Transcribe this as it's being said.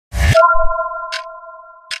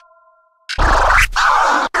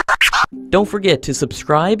Don't forget to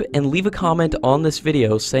subscribe and leave a comment on this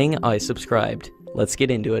video saying I subscribed. Let's get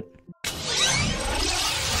into it.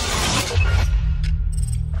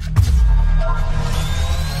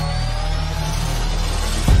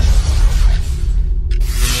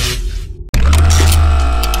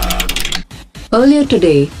 Earlier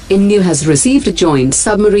today, India has received a joint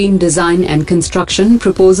submarine design and construction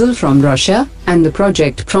proposal from Russia, and the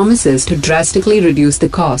project promises to drastically reduce the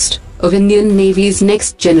cost of Indian Navy's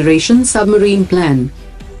next-generation submarine plan.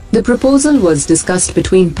 The proposal was discussed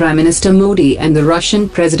between Prime Minister Modi and the Russian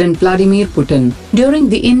President Vladimir Putin during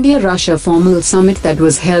the India-Russia formal summit that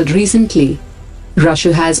was held recently.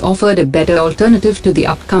 Russia has offered a better alternative to the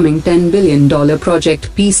upcoming $10 billion Project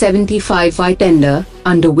P-75I tender,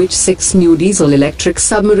 under which 6 new diesel-electric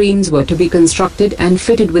submarines were to be constructed and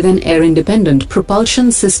fitted with an air-independent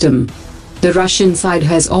propulsion system. The Russian side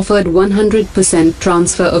has offered 100%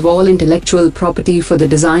 transfer of all intellectual property for the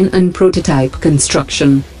design and prototype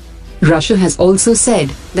construction. Russia has also said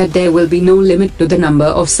that there will be no limit to the number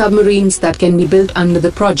of submarines that can be built under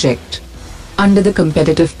the project. Under the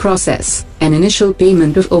competitive process, an initial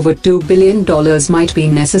payment of over $2 billion might be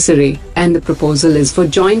necessary, and the proposal is for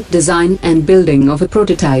joint design and building of a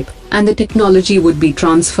prototype, and the technology would be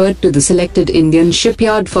transferred to the selected Indian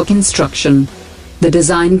shipyard for construction. The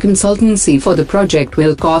design consultancy for the project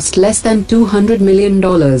will cost less than $200 million.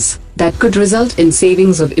 That could result in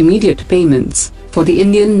savings of immediate payments for the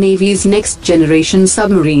Indian Navy's next-generation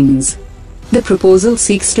submarines. The proposal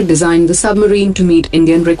seeks to design the submarine to meet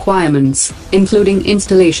Indian requirements, including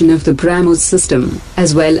installation of the BrahMos system,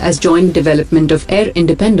 as well as joint development of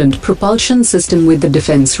air-independent propulsion system with the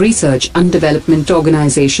Defense Research and Development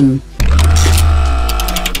Organization.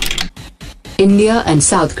 India and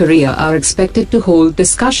South Korea are expected to hold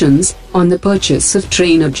discussions on the purchase of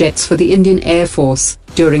trainer jets for the Indian Air Force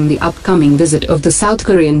during the upcoming visit of the South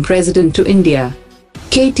Korean President to India.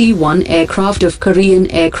 KT-1 aircraft of Korean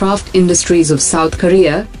Aircraft Industries of South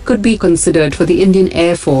Korea could be considered for the Indian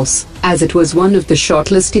Air Force, as it was one of the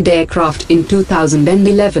shortlisted aircraft in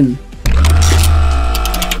 2011.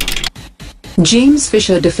 James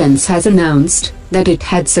Fisher Defense has announced that it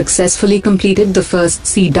had successfully completed the first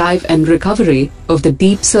sea dive and recovery of the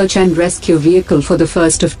Deep Search and Rescue Vehicle for the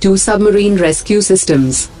first of 2 submarine rescue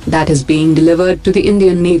systems that is being delivered to the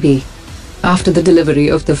Indian Navy. After the delivery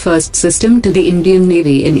of the first system to the Indian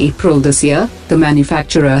Navy in April this year, the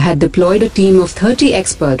manufacturer had deployed a team of 30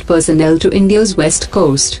 expert personnel to India's west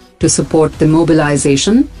coast to support the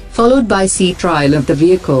mobilization, followed by sea trial of the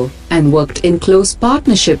vehicle, and worked in close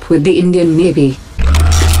partnership with the Indian Navy.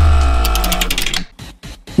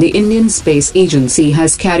 The Indian Space Agency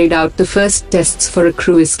has carried out the first tests for a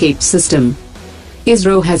crew escape system.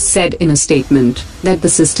 ISRO has said in a statement that the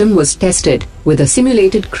system was tested with a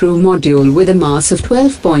simulated crew module with a mass of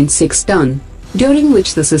 12.6 tons, during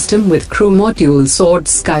which the system with crew module soared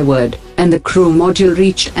skyward, and the crew module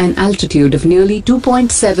reached an altitude of nearly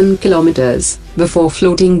 2.7 kilometers before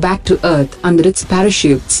floating back to Earth under its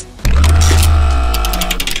parachutes.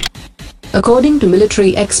 According to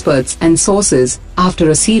military experts and sources,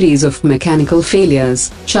 after a series of mechanical failures,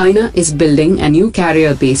 China is building a new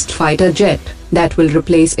carrier-based fighter jet that will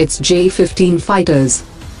replace its J-15 fighters.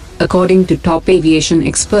 According to top aviation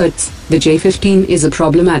experts, the J-15 is a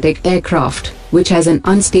problematic aircraft, which has an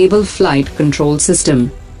unstable flight control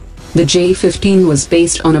system. The J-15 was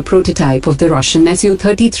based on a prototype of the Russian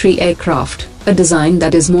Su-33 aircraft, a design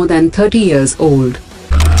that is more than 30 years old.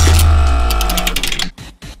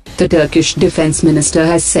 The Turkish Defense Minister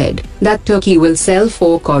has said that Turkey will sell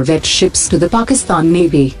 4 corvette ships to the Pakistan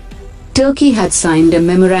Navy. Turkey had signed a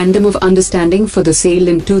memorandum of understanding for the sale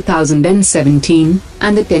in 2017,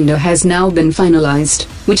 and the tender has now been finalized,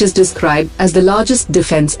 which is described as the largest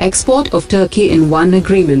defense export of Turkey in one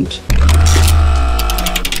agreement.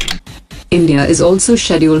 India is also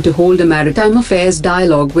scheduled to hold a maritime affairs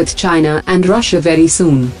dialogue with China and Russia very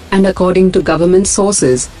soon, and according to government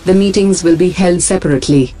sources, the meetings will be held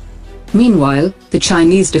separately. Meanwhile, the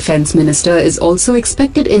Chinese defense minister is also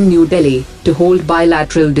expected in New Delhi to hold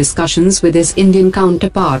bilateral discussions with his Indian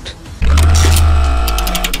counterpart.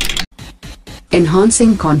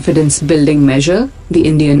 Enhancing confidence building measure, the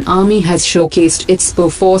Indian Army has showcased its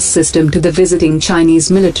Bofors system to the visiting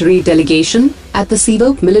Chinese military delegation at the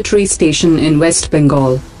Seabok military station in West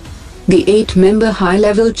Bengal. The 8-member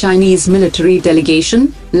high-level Chinese military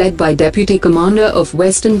delegation, led by Deputy Commander of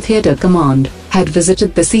Western Theatre Command, had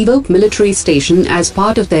visited the Seabok military station as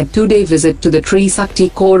part of their 2-day visit to the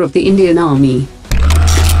Trisakti Corps of the Indian Army.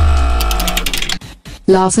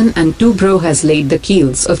 Larsen & Toubro has laid the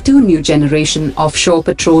keels of 2 new generation offshore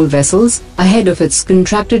patrol vessels, ahead of its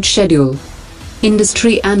contracted schedule.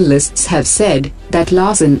 Industry analysts have said that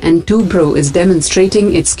Larsen & Toubro is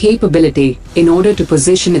demonstrating its capability in order to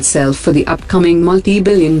position itself for the upcoming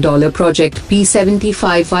multi-billion-dollar Project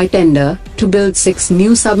P-75I tender to build 6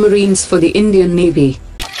 new submarines for the Indian Navy.